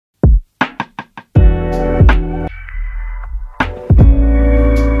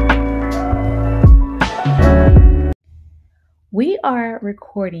We are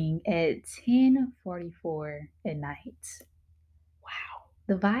recording at 10:44 at night. Wow.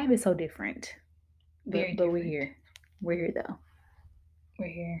 The vibe is so different. Very But we're different. here. We're here though. We're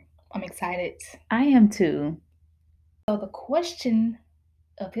here. I'm excited. I am too. So the question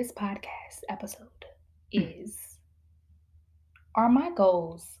of this podcast episode is, are my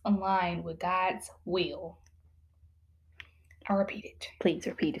goals aligned with God's will? I repeat it. Please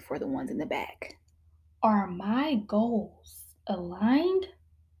repeat it for the ones in the back. Are my goals aligned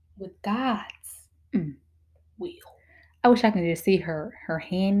with God's will? I wish I could just see her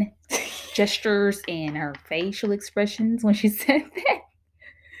hand gestures and her facial expressions when she said that.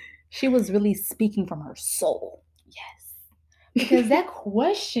 She was really speaking from her soul. Yes. Because that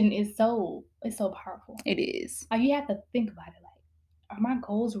question is so powerful. It is. Like, you have to think about it. Like, are my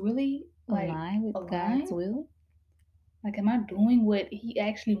goals really aligned with God's will? Like, am I doing what He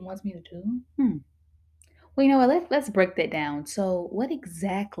actually wants me to do? Well, you know what? Let's break that down. So, what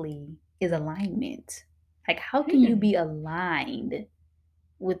exactly is alignment? Like, how can you be aligned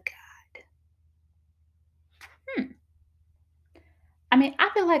with God? I mean, I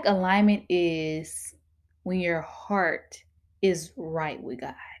feel like alignment is when your heart is right with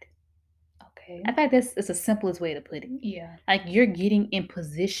God. Okay. I think that's the simplest way to put it. Yeah. Like, you're getting in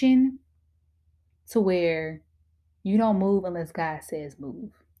position to where you don't move unless God says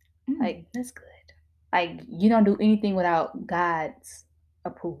move. Like, that's good. Like, you don't do anything without God's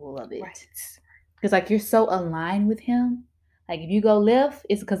approval of it. Right. Because, like, you're so aligned with Him. Like, if you go left,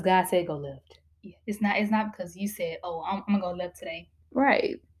 it's because God said go left. Yeah. It's not because you said, oh, I'm going to go left today.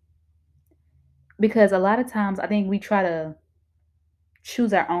 Right. Because a lot of times, I think we try to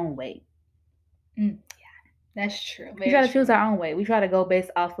choose our own way. Yeah, that's true. We try to choose our own way. We try to go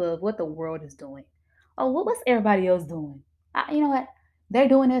based off of what the world is doing. Oh, what's everybody else doing? You know what? They're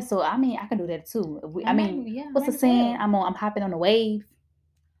doing this, so I mean, I can do that too. What's the saying? I'm hopping on a wave.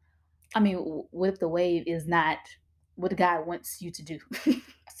 I mean, what if the wave is not what God wants you to do?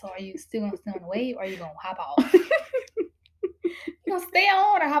 So are you still gonna stay on the wave, or are you gonna hop off? You gonna stay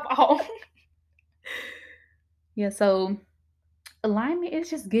on or hop off? Yeah. So alignment is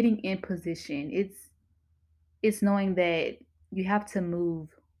just getting in position. It's knowing that you have to move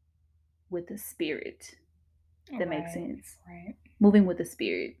with the spirit. That makes sense. Right. Moving with the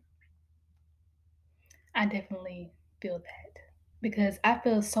spirit. I definitely feel that, because I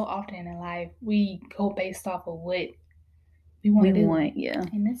feel so often in life we go based off of what we want to do. Yeah.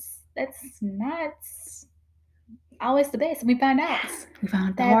 And that's not always the best. We found out. We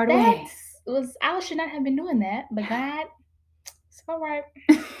found the hard way. I should not have been doing that, but God, it's all right.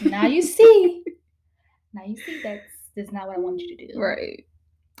 Now you see. That's not what I want you to do. Right.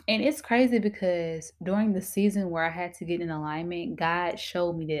 And it's crazy because during the season where I had to get in alignment, God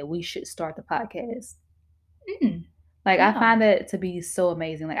showed me that we should start the podcast. Like, I find that to be so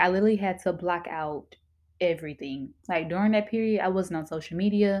amazing. Like, I literally had to block out everything. Like, during that period, I wasn't on social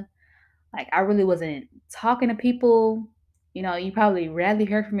media. Like, I really wasn't talking to people. You know, you probably rarely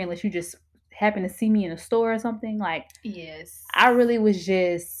heard from me unless you just happen to see me in a store or something. Like, yes, I really was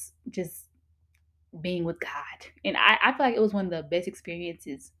just being with God. And I feel like it was one of the best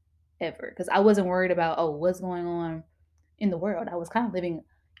experiences ever, because I wasn't worried about, oh, what's going on in the world. I was kind of living,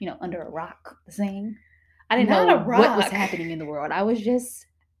 under a rock, the saying. I didn't know what was happening in the world. I was just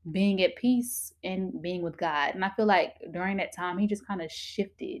being at peace and being with God. And I feel like during that time, He just kind of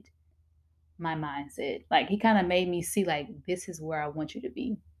shifted my mindset. Like, He kind of made me see, like, this is where I want you to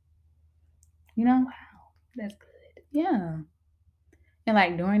be. Wow, that's good. Yeah. And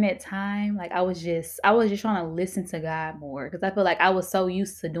like during that time, like I was just trying to listen to God more, because I feel like I was so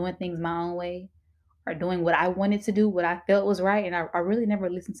used to doing things my own way, or doing what I wanted to do, what I felt was right, and I really never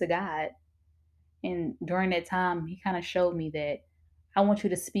listened to God. And during that time, He kind of showed me that I want you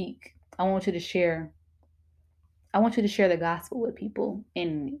to speak. I want you to share the gospel with people,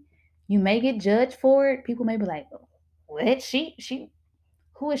 and you may get judged for it. People may be like, "What? Who is she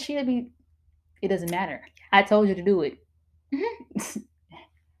to be?" It doesn't matter. I told you to do it.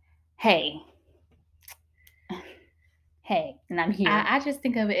 Hey, and I'm here. I just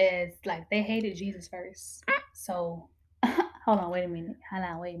think of it as like they hated Jesus first. So hold on, wait a minute.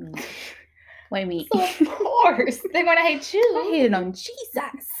 So of course they're gonna hate you. They hated on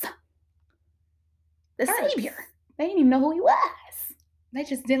Jesus, the Savior. They didn't even know who He was. They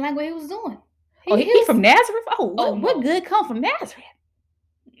just didn't like what He was doing. He from Nazareth? What good come from Nazareth?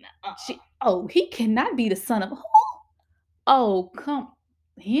 He cannot be the son of who? Oh, come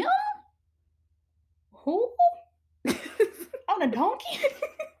him? Who? On a donkey?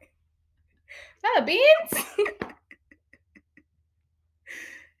 Not a Benz?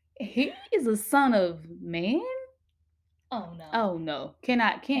 He is a son of man? Oh no. Oh no,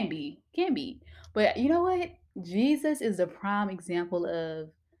 cannot, can Can't. be, can be. But you know what? Jesus is a prime example of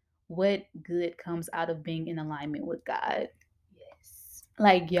what good comes out of being in alignment with God. Yes.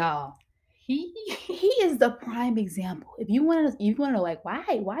 Like y'all, He he is the prime example. If you want to know like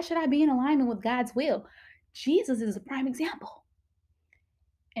why should I be in alignment with God's will? Jesus is a prime example.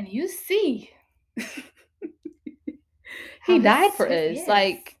 and you see He how died for his us. yes.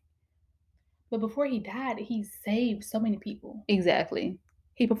 Like But before he died, he saved so many people. exactly.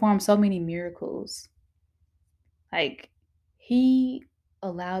 He performed so many miracles. Like he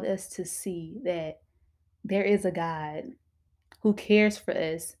allowed us to see that there is a God who cares for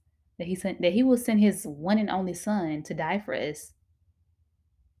us, that he will send his one and only son to die for us.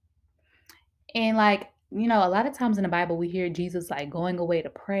 And like, a lot of times in the Bible we hear Jesus like going away to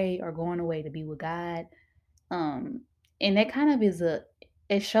pray or going away to be with God. Um and that kind of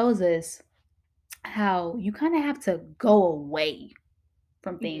it shows us how you kind of have to go away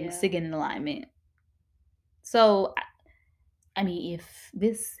from things Yeah. to get in alignment. So I mean,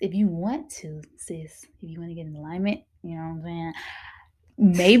 if you want to, sis, if you want to get in alignment, you know what I'm saying?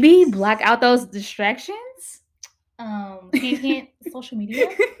 Maybe block out those distractions. Hint hint, social media.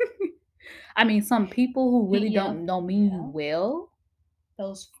 I mean, some people who really Yeah. don't mean you Yeah. well.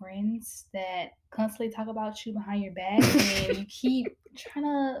 Those friends that constantly talk about you behind your back and you keep trying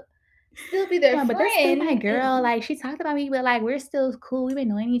to still be their Yeah, but that's still my friend. girl. Like she talked about me, but like we're still cool. We've been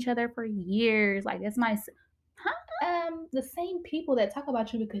knowing each other for years. Like that's huh? The same people that talk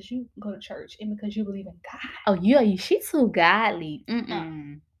about you because you go to church and because you believe in God. Oh, yeah, she too godly.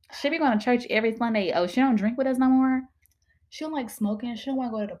 Uh, She be going to church every Sunday. Oh, she don't drink with us no more. she don't like smoking. She don't want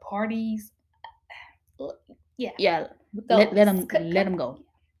to go to the parties. Yeah, Yeah, let those. let them go.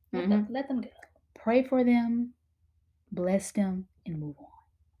 Let them go. Pray for them, bless them, and move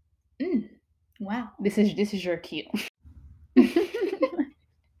on. Wow. This is your cue.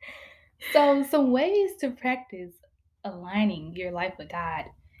 So, some ways to practice aligning your life with God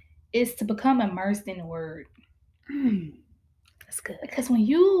is to become immersed in the Word. That's good. Because when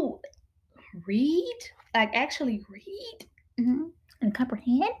you read, like actually read, And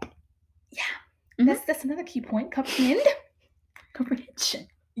comprehend. Yeah, that's another key point. Comprehend. Comprehension.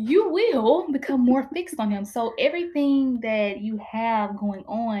 You will become more fixed on Him. So everything that you have going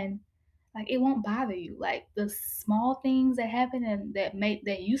on, like it won't bother you. Like the small things that happen and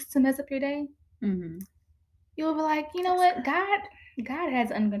that used to mess up your day, you'll be like, you know That's what, good. God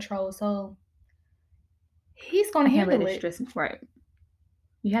has it under control, so He's gonna I can't let handle it it. stress me. Right.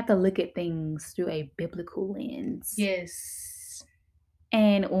 You have to look at things through a biblical lens. Yes.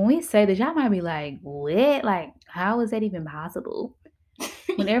 And when we say this, y'all might be like, what? Like, how is that even possible?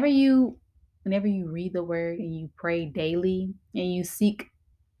 Whenever you read the word and you pray daily and you seek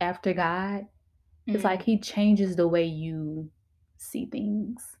after God, it's like he changes the way you see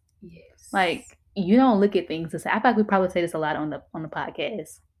things. Yes. Like you don't look at things the same. I feel like we probably say this a lot on the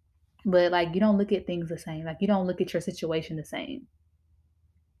podcast. But like you don't look at things the same. Like you don't look at your situation the same.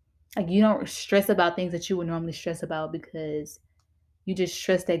 Like you don't stress about things that you would normally stress about because you just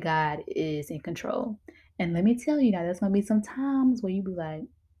trust that God is in control. And let me tell you now, there's gonna be some times where you be like,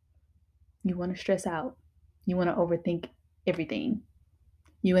 you want to stress out. You want to overthink everything.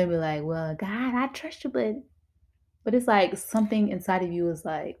 You may be like, well, God, I trust you, but it's like something inside of you is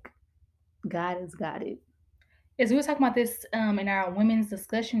like, God has got it. Yes, we were talking about this in our women's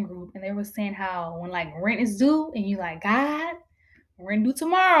discussion group, and they were saying how when like rent is due, and you like God, rent due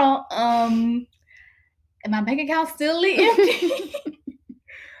tomorrow, and my bank account's still empty.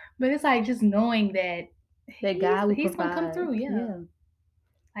 But it's like just knowing that God will he's gonna come provide. through, yeah. Yeah.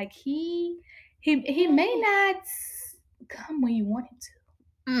 Like he may not come when you want him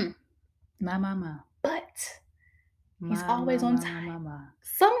to, My. but he's My, always my, on my, my, time. my, my.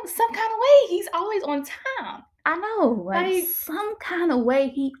 Some kind of way, he's always on time. I know, like Like some kind of way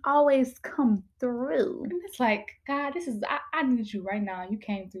he always come through. and it's like, God, I need you right now. You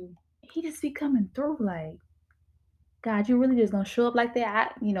came through. He just be coming through like, God, you really just gonna show up like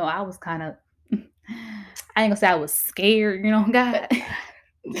that? I was kind of, I ain't gonna say I was scared, God.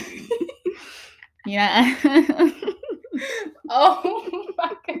 Yeah. Oh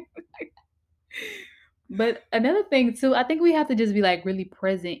my God. But another thing too, I think we have to just be like really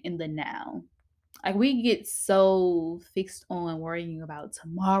present in the now. Like we get so fixed on worrying about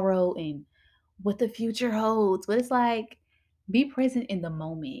tomorrow and what the future holds. But it's like be present in the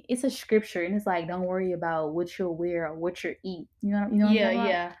moment. It's a scripture and it's like don't worry about what you'll wear or what you'll eat. You know what I'm talking about?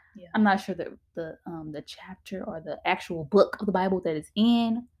 Yeah. I'm not sure the chapter or the actual book of the Bible that it's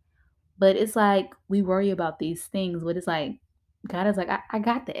in, but it's like we worry about these things, but it's like God is like, I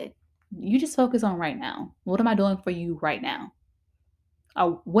got that. You just focus on right now. What am I doing for you right now?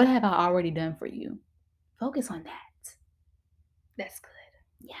 Or what have I already done for you? Focus on that. That's good.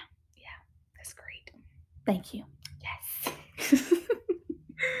 Yeah. That's great. Thank you. Yes.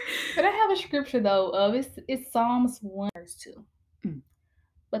 But I have a scripture though. It's Psalms 1 verse 2. Mm.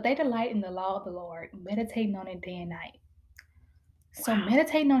 But they delight in the law of the Lord, meditating on it day and night. So Wow.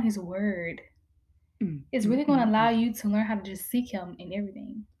 meditating on His Word is really going to allow you to learn how to just seek Him in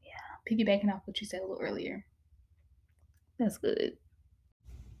everything. Yeah. Piggybacking off what you said a little earlier. That's good.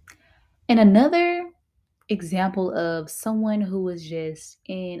 And another example of someone who was just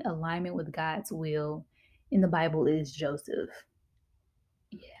in alignment with God's will in the Bible is Joseph.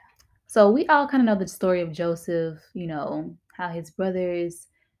 Yeah. So we all kind of know the story of Joseph, how his brothers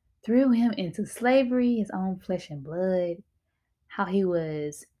threw him into slavery, his own flesh and blood, how he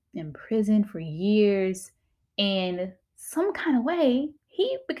was in prison for years, and some kind of way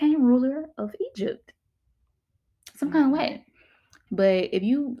he became ruler of Egypt. Some kind of way. But if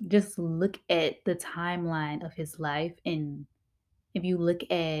you just look at the timeline of his life, and if you look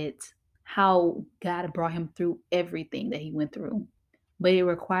at how God brought him through everything that he went through, but it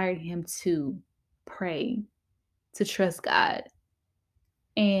required him to pray, to trust God.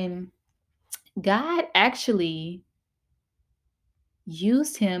 And God actually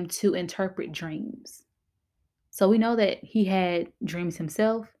used him to interpret dreams. So we know that he had dreams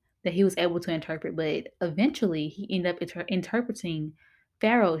himself that he was able to interpret, but eventually he ended up interpreting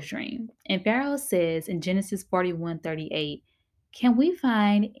Pharaoh's dream. And Pharaoh says in Genesis 41:38, "Can we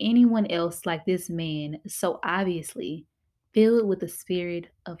find anyone else like this man, so obviously filled with the Spirit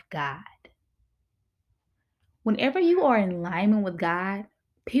of God?" Whenever you are in alignment with God,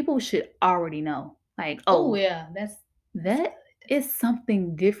 people should already know. Like, Oh oh, yeah, that is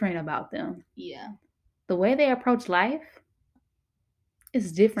something different about them. Yeah. The way they approach life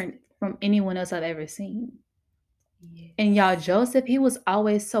is different from anyone else I've ever seen. Yes. And y'all, Joseph, he was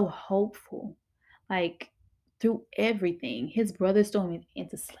always so hopeful. Like through everything. His brothers threw him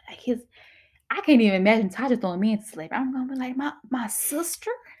into slavery. I can't even imagine Tasha throwing me into slavery. I'm gonna be like, my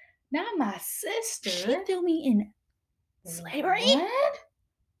sister? Not my sister. She threw me in slavery? What?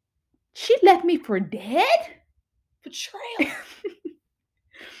 She left me for dead? Betrayal.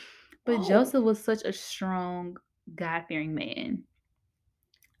 But Whoa. Joseph was such a strong, God-fearing man.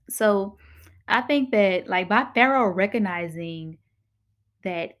 So I think that like by Pharaoh recognizing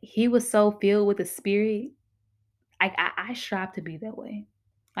that he was so filled with the Spirit, I strive to be that way.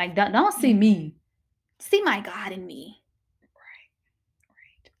 Like don't see me, see my God in me.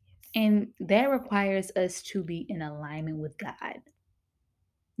 Right. And that requires us to be in alignment with God.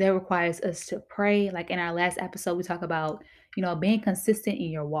 That requires us to pray. Like in our last episode, we talk about, being consistent in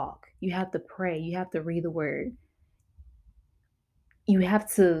your walk. You have to pray. You have to read the word. You have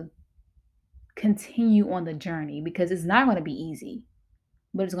to continue on the journey because it's not going to be easy,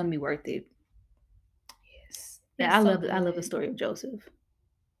 but it's going to be worth it. Yes. I love the story of Joseph.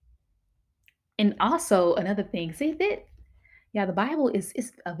 And also another thing, see that, the Bible is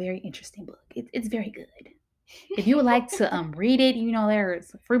a very interesting book. It's very good. If you would like to read it,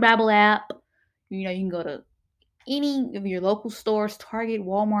 there's a free Bible app. You can go to any of your local stores, Target,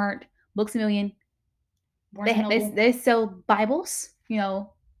 Walmart, Books A Million. They sell Bibles.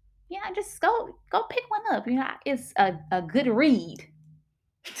 Just go pick one up. It's a good read.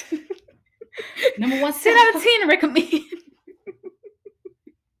 Number 1 10 out of 10 recommend.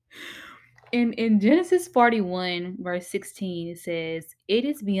 In Genesis 41, verse 16, it says, "It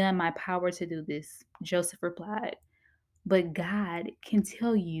is beyond my power to do this," Joseph replied, "but God can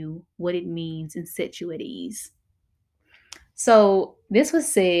tell you what it means and set you at ease." So this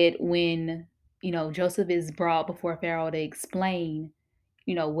was said when, Joseph is brought before Pharaoh to explain,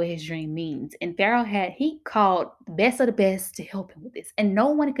 what his dream means. And Pharaoh he called the best of the best to help him with this. And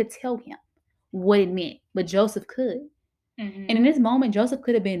no one could tell him what it meant, but Joseph could. Mm-hmm. And in this moment, Joseph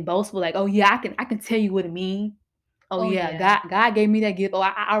could have been boastful, like, "Oh yeah, I can tell you what it means. Oh yeah, God gave me that gift. Oh,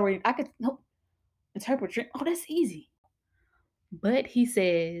 I could interpret dream. Oh, that's easy." But he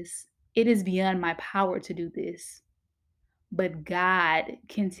says, "It is beyond my power to do this, but God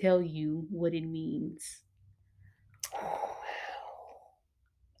can tell you what it means."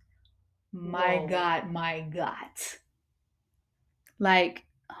 My God. Like,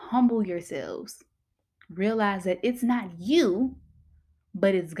 humble yourselves. Realize that it's not you,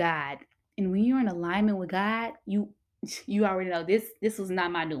 but it's God. And when you're in alignment with God, you already know this was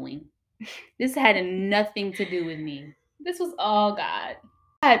not my doing. This had nothing to do with me. This was all God.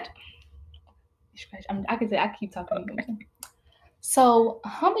 I can say I keep talking. So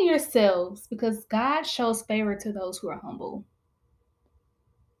humble yourselves because God shows favor to those who are humble.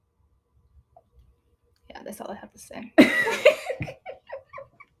 Yeah, that's all I have to say.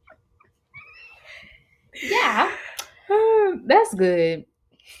 Yeah. That's good.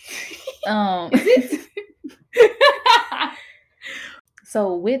 Is it?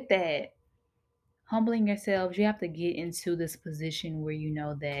 So with that, humbling yourselves, you have to get into this position where you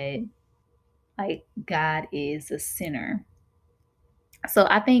know that like God is a sinner. So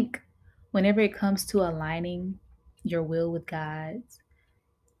I think whenever it comes to aligning your will with God's,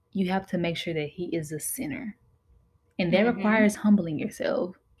 you have to make sure that He is a sinner. And that requires humbling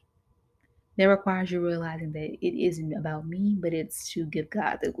yourself. That requires you realizing that it isn't about me, but it's to give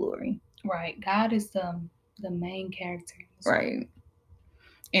God the glory. Right. God is the main character. Right.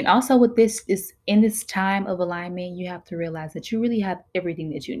 And also with this is in this time of alignment, you have to realize that you really have everything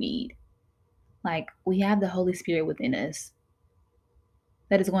that you need. Like we have the Holy Spirit within us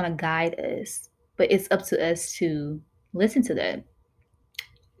that is going to guide us, but it's up to us to listen to that.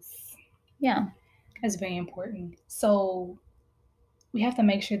 Yeah. That's very important. So we have to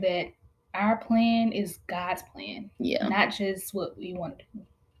make sure that our plan is God's plan. Yeah. Not just what we want to do.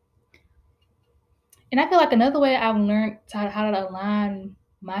 And I feel like another way I've learned how to align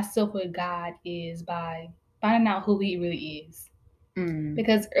myself with God is by finding out who He really is.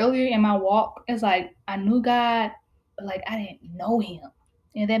 Because earlier in my walk, it's like I knew God, but like I didn't know Him.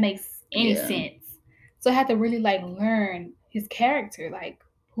 And that makes any sense. So I had to really like learn His character, like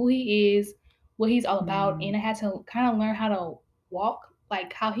who He is, what He's all about. And I had to kind of learn how to walk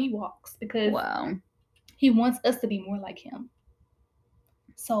like how He walks, because He wants us to be more like Him.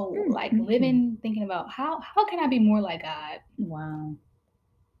 So like living, thinking about how can I be more like God? Wow.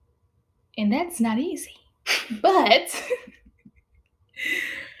 And that's not easy. But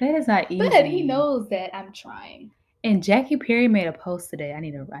that is not easy. But He knows that I'm trying. And Jackie Perry made a post today. I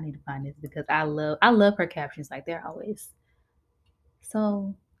need to find this because I love her captions. Like they're always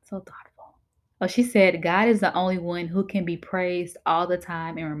so thoughtful. Oh, she said, God is the only one who can be praised all the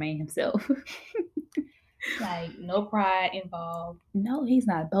time and remain Himself. Like no pride involved. No, He's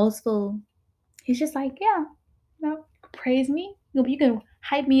not boastful. He's just like, yeah, praise me. You can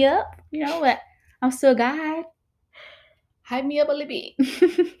hype me up, but I'm still God. Hype me up a little bit.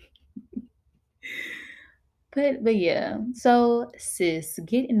 But yeah, so sis,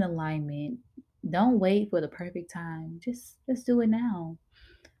 get in alignment. Don't wait for the perfect time. Just do it now.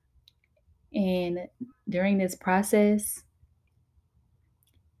 And during this process,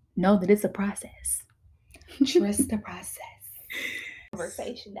 know that it's a process. Trust the process.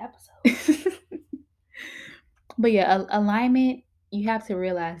 Conversation episode. But yeah, alignment, you have to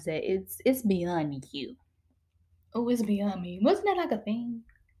realize that it's beyond you. Oh, it's beyond me. Wasn't that like a thing?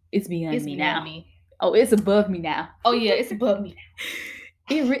 It's beyond me now. Oh, it's above me now. Oh yeah, it's above me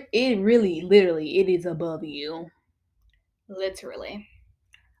now. It really, literally, it is above you. Literally.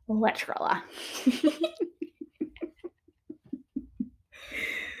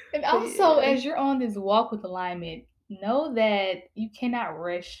 And also, as you're on this walk with alignment, know that you cannot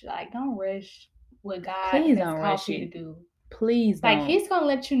rush. Like, don't rush what God has called you to do. Please don't. Like, He's gonna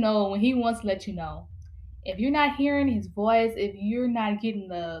let you know when He wants to let you know. If you're not hearing His voice, if you're not getting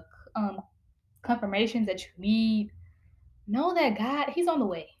the confirmations that you need, know that God, He's on the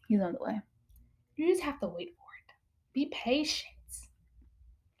way. He's on the way. You just have to wait for it. Be patient.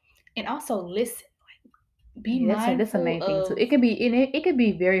 And also listen. Like, be mindful. That's the main thing too. It could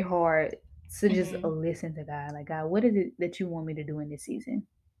be very hard to just listen to God. Like, God, what is it that you want me to do in this season?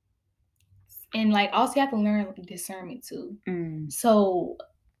 And like also you have to learn discernment too. So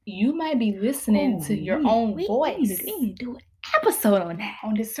you might be listening to your own voice. We need to do an episode on that.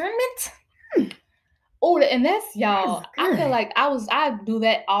 On discernment. Oh, and that's y'all. I feel like I do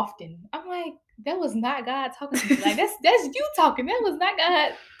that often. I'm like, that was not God talking to me. Like that's you talking. That was not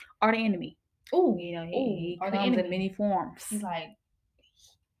God. Or the enemy. Oh, he comes in many forms. He's like,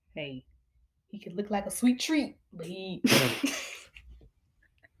 hey, he could look like a sweet treat, but he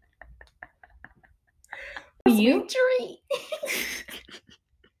sweet treat.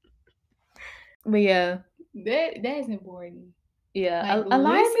 But yeah, that is important. Yeah, like,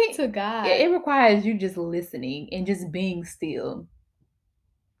 alignment to God. Yeah, it requires you just listening and just being still.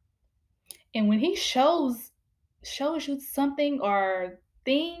 And when He shows you something or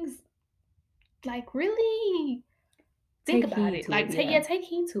things, like really think about it. Like take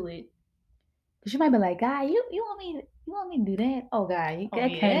heed to it. Cause you might be like, God, you want me to do that? Oh God,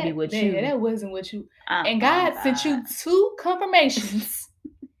 that can't be what you. That wasn't what you. And God sent you 2 confirmations.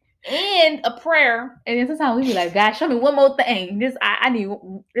 And a prayer. And then sometimes we be like, God, show me one more thing. I need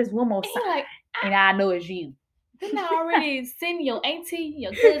just one more sign. Like, and I know it's you. Didn't I already send your auntie,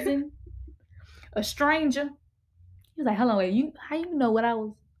 your cousin, a stranger? He was like, hello, how you know what I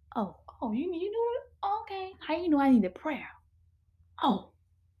was? Oh, you knew it? Oh, okay. How you know I needed prayer? Oh,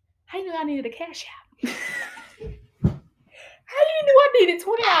 how you know I needed a cash app? How you knew I needed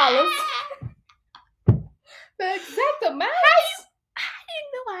 $20? The exact amount. How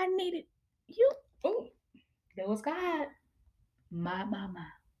you know I needed you? Ooh, that was God. My.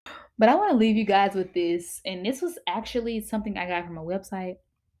 But I want to leave you guys with this, and this was actually something I got from a website.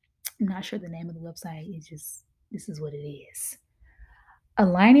 I'm not sure the name of the website. It's just this is what it is.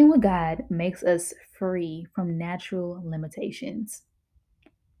 Aligning with God makes us free from natural limitations,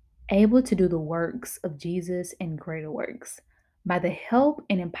 able to do the works of Jesus and greater works by the help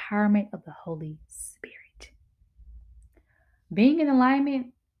and empowerment of the Holy Spirit. Being in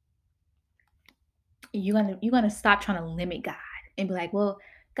alignment, you're gonna stop trying to limit God and be like, well,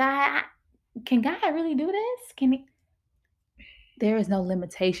 God, can God really do this? Can he? There is no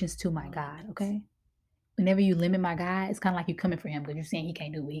limitations to my God, okay? Whenever you limit my God, it's kind of like you coming for him because you're saying he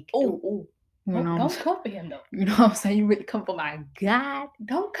can't do what he can do. Oh, You know what I'm don't saying? come for him though. You know what I'm saying? You really come for my God.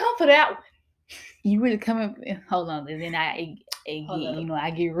 Don't come for that one. You really coming. Hold on, and then Hold up. you know,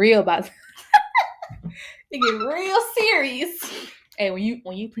 I get real about. You get real serious. Hey, when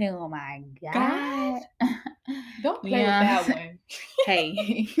you playing on my God, Don't play yeah. with that one.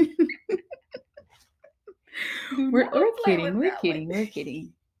 Hey, Do we're not play kidding, with we're that kidding, one. we're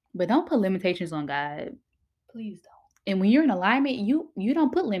kidding. But don't put limitations on God. Please don't. And when you're in alignment, you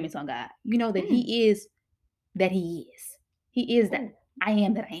don't put limits on God. You know that He is that He is. He is that Ooh. I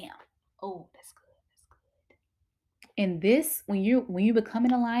am that I am. Oh, that's good. That's good. And this, when you become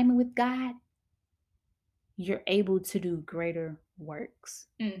in alignment with God, you're able to do greater works.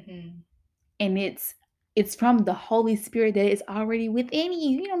 Mm-hmm. And it's from the Holy Spirit that is already within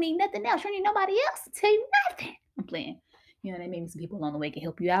you. You don't need nothing else. You don't need nobody else to tell you nothing. I'm playing. You know, that maybe some people along the way can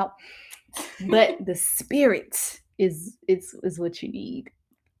help you out. But the Spirit is what you need.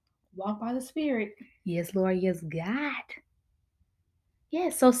 Walk by the Spirit. Yes, Lord. Yes, God. Yeah,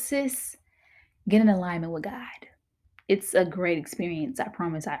 so sis, get in alignment with God. It's a great experience. I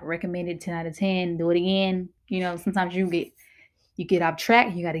promise. I recommend it 10 out of 10. Do it again. You know, sometimes you get off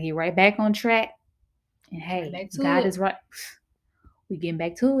track. You got to get right back on track. And hey, God is right. We getting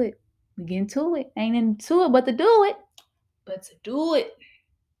back to it. We getting to it. Ain't into it but to do it. But to do it.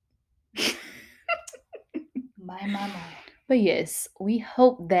 My. But yes, we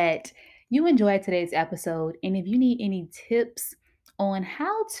hope that you enjoyed today's episode. And if you need any tips on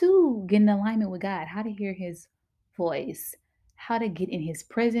how to get in alignment with God, how to hear His voice, how to get in His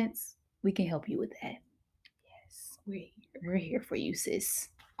presence, we can help you with that. Yes, we're here for you, sis.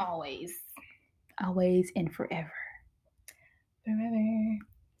 Always. Always and forever. Forever.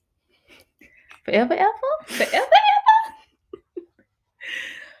 Forever, ever? Forever, ever.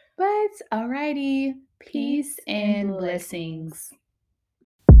 But alrighty. Peace and blessings.